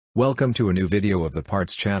Welcome to a new video of the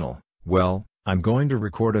parts channel. Well, I'm going to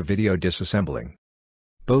record a video disassembling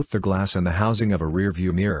both the glass and the housing of a rear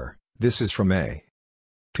view mirror. This is from a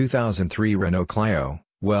 2003 Renault Clio.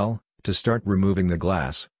 Well, to start removing the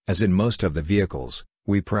glass, as in most of the vehicles,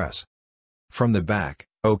 we press from the back,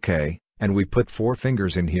 okay, and we put 4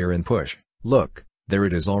 fingers in here and push. Look, there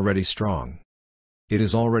it is, already strong. It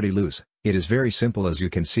is already loose. It is very simple, as you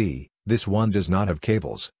can see. This one does not have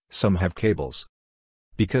cables, some have cables,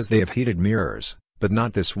 because they have heated mirrors, but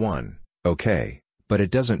not this one. Okay, but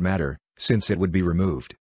it doesn't matter, since it would be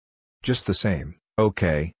removed just the same.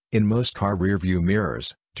 Okay, in most car rear view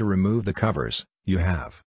mirrors, to remove the covers, you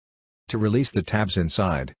have to release the tabs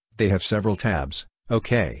inside. They have several tabs.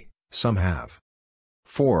 Okay, some have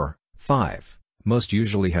 4, 5, most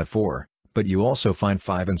usually have 4, but you also find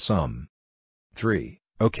 5 and some 3,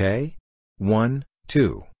 okay? 1,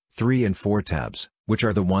 2, 3 and 4 tabs, which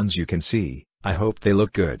are the ones you can see. I hope they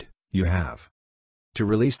look good. You have to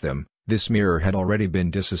release them. This mirror had already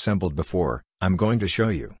been disassembled before. I'm going to show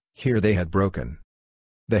you. Here they had broken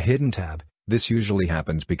the hidden tab. This usually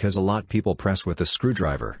happens because a lot people press with a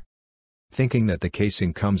screwdriver, thinking that the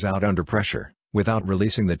casing comes out under pressure, without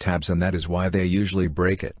releasing the tabs, and that is why they usually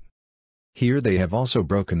break it. Here they have also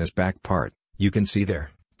broken this back part, you can see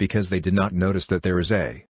there, because they did not notice that there is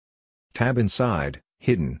a tab inside,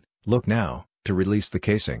 hidden. Look now, to release the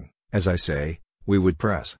casing, as I say, we would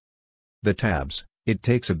press the tabs. It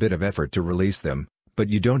takes a bit of effort to release them, but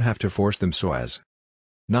you don't have to force them so as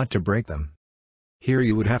not to break them. Here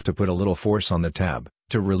you would have to put a little force on the tab,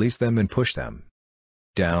 to release them and push them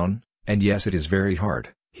down, and yes, it is very hard.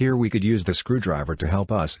 Here we could use the screwdriver to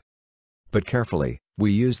help us. But carefully,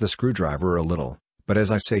 we use the screwdriver a little, but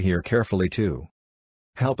as I say here, carefully too.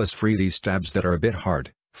 Help us free these tabs that are a bit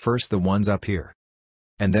hard, first the ones up here.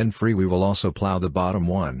 And then free we will also plow the bottom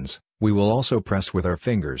ones. We will also press with our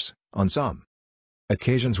fingers. On some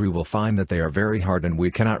occasions we will find that they are very hard and we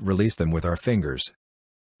cannot release them with our fingers.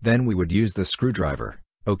 Then we would use the screwdriver,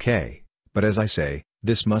 okay, but as I say,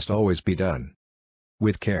 this must always be done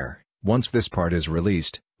with care. Once this part is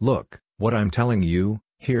released, look, what I'm telling you,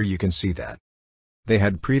 here you can see that they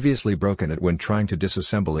had previously broken it when trying to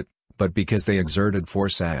disassemble it, but because they exerted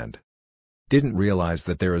force and didn't realize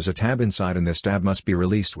that there is a tab inside, and this tab must be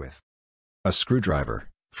released with a screwdriver.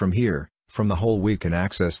 From here, from the hole we can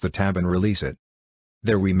access the tab and release it.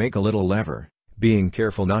 There we make a little lever, being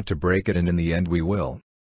careful not to break it, and in the end we will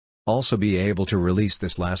also be able to release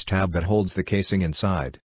this last tab that holds the casing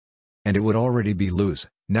inside. And it would already be loose.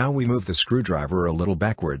 Now we move the screwdriver a little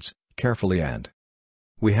backwards, carefully, and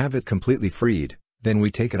we have it completely freed. Then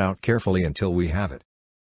we take it out carefully until we have it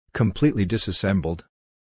completely disassembled.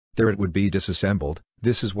 There it would be disassembled.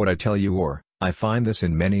 This is what I tell you, or I find this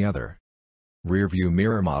in many other rear view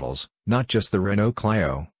mirror models, not just the Renault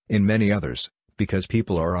Clio, in many others, because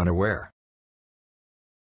people are unaware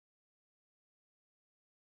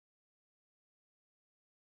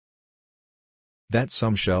that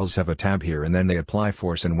some shells have a tab here, and then they apply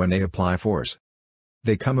force, and when they apply force,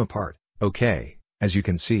 they come apart. Okay, as you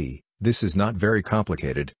can see, this is not very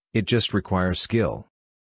complicated, it just requires skill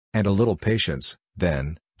and a little patience.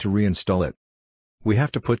 Then, to reinstall it, we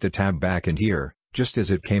have to put the tab back in here, just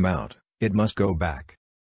as it came out. It must go back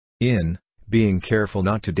in, being careful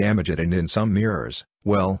not to damage it, and in some mirrors,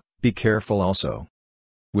 well, be careful also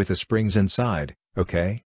with the springs inside,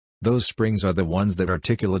 okay? Those springs are the ones that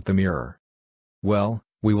articulate the mirror. Well,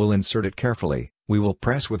 we will insert it carefully, we will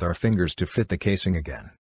press with our fingers to fit the casing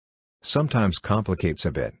again. Sometimes complicates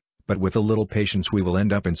a bit, but with a little patience we will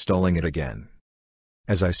end up installing it again.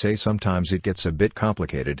 As I say, sometimes it gets a bit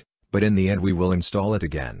complicated, but in the end we will install it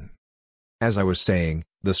again. As I was saying,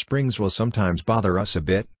 the springs will sometimes bother us a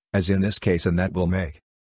bit, as in this case, and that will make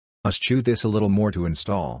us chew this a little more to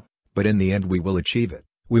install, but in the end we will achieve it.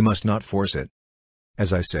 We must not force it.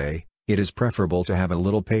 As I say, it is preferable to have a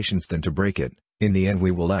little patience than to break it. In the end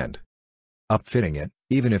we will end up fitting it,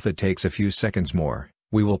 even if it takes a few seconds more.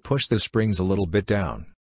 We will push the springs a little bit down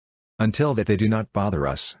until that they do not bother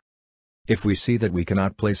us. If we see that we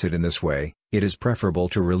cannot place it in this way, it is preferable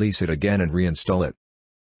to release it again and reinstall it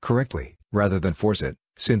correctly, rather than force it,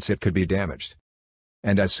 since it could be damaged.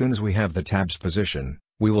 And as soon as we have the tab's position,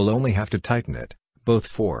 we will only have to tighten it, both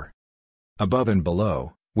for above and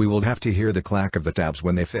below. We will have to hear the clack of the tabs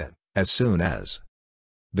when they fit. As soon as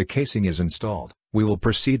the casing is installed, we will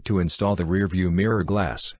proceed to install the rear view mirror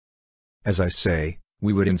glass. As I say,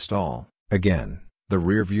 we would install, again, the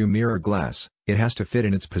rear view mirror glass. It has to fit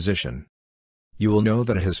in its position. You will know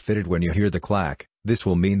that it has fitted when you hear the clack. This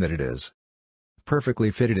will mean that it is perfectly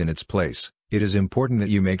fitted in its place. It is important that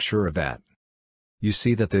you make sure of that. You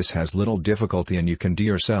see that this has little difficulty and you can do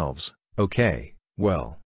yourselves. Okay,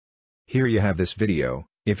 well. Here you have this video.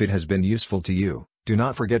 If it has been useful to you, do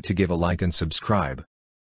not forget to give a like and subscribe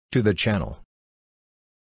to the channel.